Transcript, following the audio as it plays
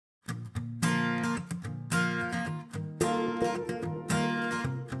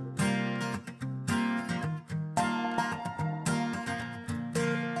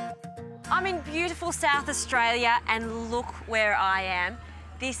beautiful South Australia, and look where I am.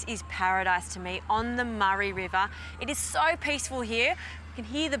 This is paradise to me on the Murray River. It is so peaceful here. You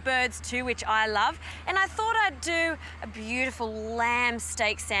can hear the birds too, which I love. And I thought I'd do a beautiful lamb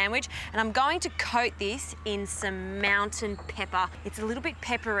steak sandwich, and I'm going to coat this in some mountain pepper. It's a little bit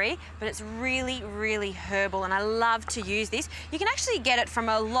peppery, but it's really, really herbal, and I love to use this. You can actually get it from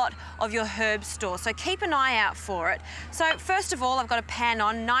a lot of your herb stores, so keep an eye out for it. So first of all, I've got a pan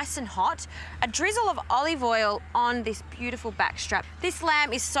on, nice and hot, a drizzle of olive oil on this beautiful back strap. This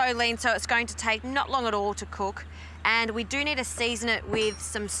lamb is so lean, so it's going to take not long at all to cook. And we do need to season it with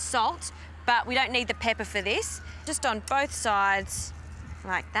some salt, but we don't need the pepper for this. Just on both sides,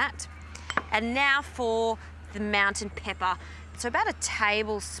 like that. And now for the mountain pepper. So about a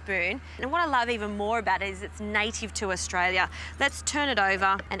tablespoon. And what I love even more about it is it's native to Australia. Let's turn it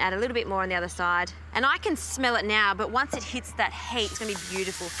over and add a little bit more on the other side. And I can smell it now, but once it hits that heat, it's gonna be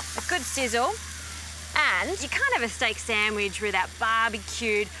beautiful. A good sizzle. And you can't have a steak sandwich without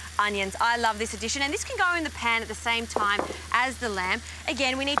barbecued onions. I love this addition, and this can go in the pan at the same time as the lamb.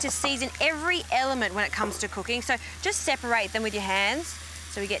 Again, we need to season every element when it comes to cooking, so just separate them with your hands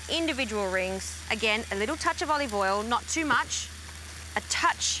so we get individual rings. Again, a little touch of olive oil, not too much, a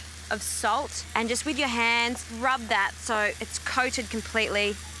touch of salt, and just with your hands, rub that so it's coated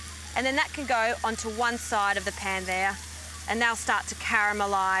completely. And then that can go onto one side of the pan there, and they'll start to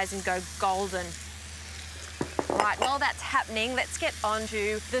caramelize and go golden. Right, while that's happening, let's get on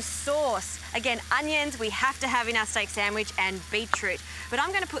to the sauce. Again, onions we have to have in our steak sandwich, and beetroot. But I'm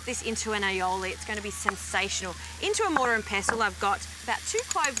going to put this into an aioli. It's going to be sensational. Into a mortar and pestle, I've got about 2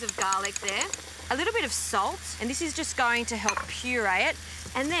 cloves of garlic there, a little bit of salt, and this is just going to help puree it.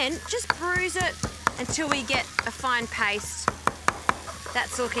 And then just bruise it until we get a fine paste.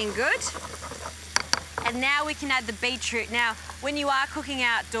 That's looking good. And now we can add the beetroot. Now, when you are cooking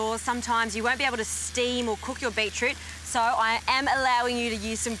outdoors, sometimes you won't be able to steam or cook your beetroot, so I am allowing you to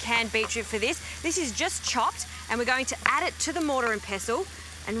use some canned beetroot for this. This is just chopped, and we're going to add it to the mortar and pestle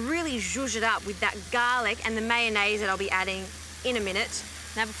and really zhuzh it up with that garlic and the mayonnaise that I'll be adding in a minute.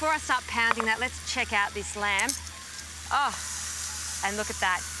 Now, before I start pounding that, let's check out this lamb. Oh, and look at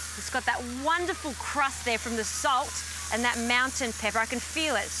that. It's got that wonderful crust there from the salt and that mountain pepper. I can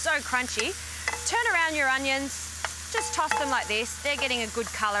feel it, so crunchy. Turn around your onions, just toss them like this. They're getting a good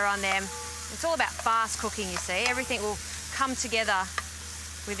colour on them. It's all about fast cooking, you see. Everything will come together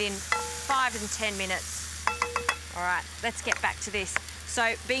within 5 and 10 minutes. All right, let's get back to this.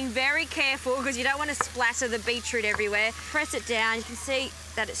 So being very careful because you don't want to splatter the beetroot everywhere. Press it down, you can see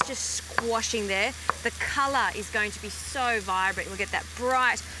that it's just squashing there. The colour is going to be so vibrant. We'll get that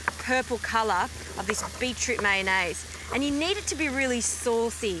bright purple colour of this beetroot mayonnaise. And you need it to be really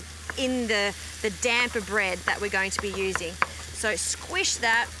saucy in the damper bread that we're going to be using. So squish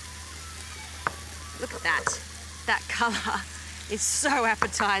that. Look at that. That colour is so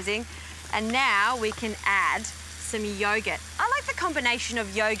appetizing. And now we can add some yogurt. I like the combination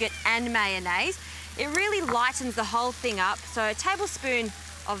of yogurt and mayonnaise. It really lightens the whole thing up. So a tablespoon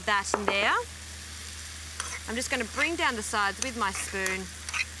of that in there. I'm just going to bring down the sides with my spoon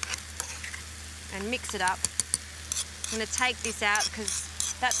and mix it up. I'm going to take this out because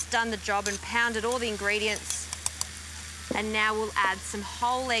that's done the job and pounded all the ingredients. And now we'll add some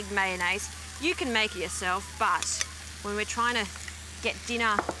whole egg mayonnaise. You can make it yourself, but when we're trying to get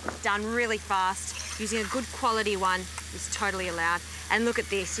dinner done really fast, using a good quality one is totally allowed. And look at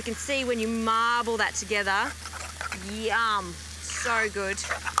this. You can see when you marble that together, yum, so good.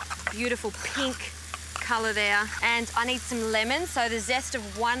 Beautiful pink colour there. And I need some lemon, so the zest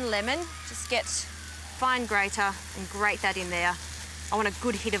of 1 lemon, just get fine grater and grate that in there. I want a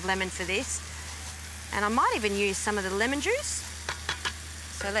good hit of lemon for this. And I might even use some of the lemon juice.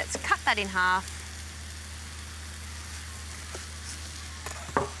 So let's cut that in half.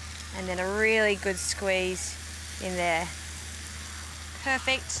 And then a really good squeeze in there.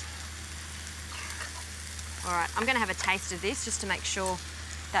 Perfect. All right, I'm gonna have a taste of this just to make sure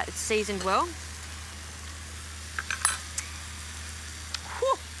that it's seasoned well.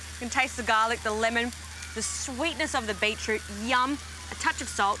 Whew. You can taste the garlic, the lemon, the sweetness of the beetroot, yum. A touch of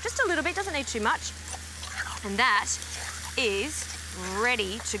salt, just a little bit, doesn't need too much. And that is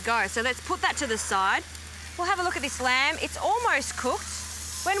ready to go. So let's put that to the side. We'll have a look at this lamb. It's almost cooked.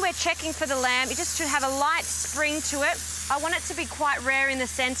 When we're checking for the lamb, it just should have a light spring to it. I want it to be quite rare in the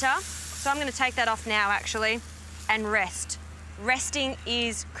centre, so I'm going to take that off now actually and rest. Resting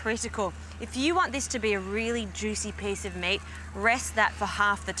is critical. If you want this to be a really juicy piece of meat, rest that for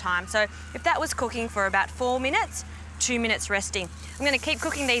half the time. So if that was cooking for about 4 minutes, 2 minutes resting. I'm going to keep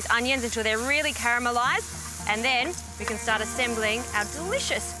cooking these onions until they're really caramelised, and then we can start assembling our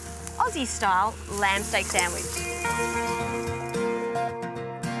delicious Aussie style lamb steak sandwich.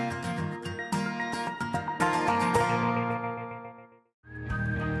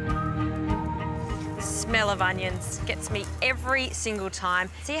 The smell of onions gets me every single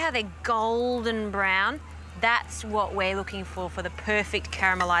time. See how they're golden brown? That's what we're looking for the perfect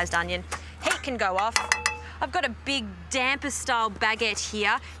caramelised onion. Heat can go off. I've got a big damper style baguette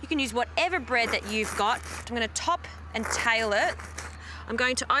here. You can use whatever bread that you've got. I'm going to top and tail it. I'm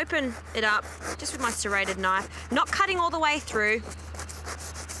going to open it up just with my serrated knife, not cutting all the way through.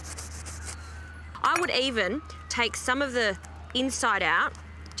 I would even take some of the inside out,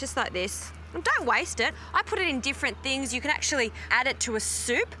 just like this. And don't waste it. I put it in different things. You can actually add it to a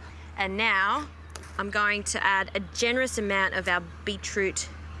soup. And now I'm going to add a generous amount of our beetroot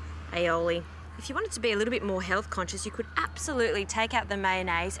aioli. If you wanted to be a little bit more health conscious, you could absolutely take out the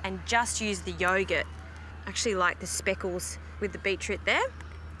mayonnaise and just use the yogurt. I actually like the speckles with the beetroot there.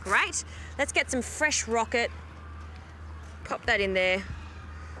 Great. Let's get some fresh rocket. Pop that in there.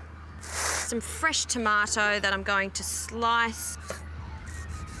 Some fresh tomato that I'm going to slice.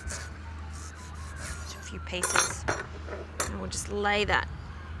 Just a few pieces. And we'll just lay that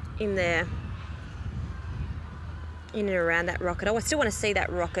in there. In and around that rocket. Oh, I still want to see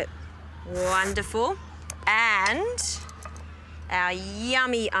that rocket. Wonderful. And our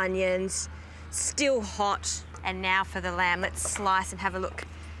yummy onions, still hot. And now for the lamb. Let's slice and have a look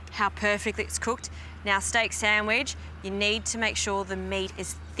how perfectly it's cooked. Now, steak sandwich, you need to make sure the meat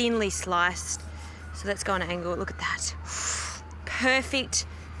is thinly sliced. So let's go on an angle. Look at that. Perfect,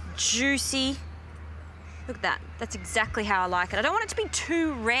 juicy. Look at that. That's exactly how I like it. I don't want it to be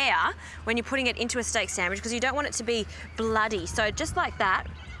too rare when you're putting it into a steak sandwich because you don't want it to be bloody. So just like that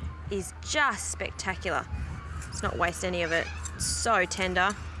is just spectacular. Let's not waste any of it. It's so tender.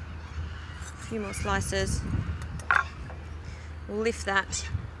 A few more slices. Lift that.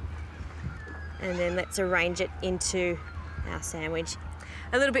 And then let's arrange it into our sandwich.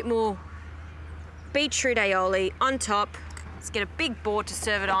 A little bit more beetroot aioli on top. Let's get a big board to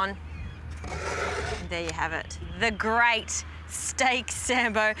serve it on. And there you have it. The great steak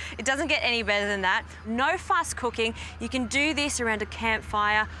sambo. It doesn't get any better than that. No fuss cooking. You can do this around a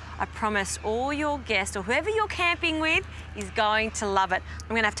campfire. I promise all your guests or whoever you're camping with is going to love it.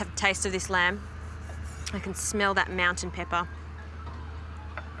 I'm gonna have to have a taste of this lamb. I can smell that mountain pepper.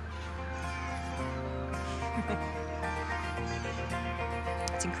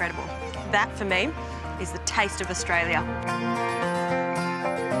 It's incredible. That for me is the taste of Australia.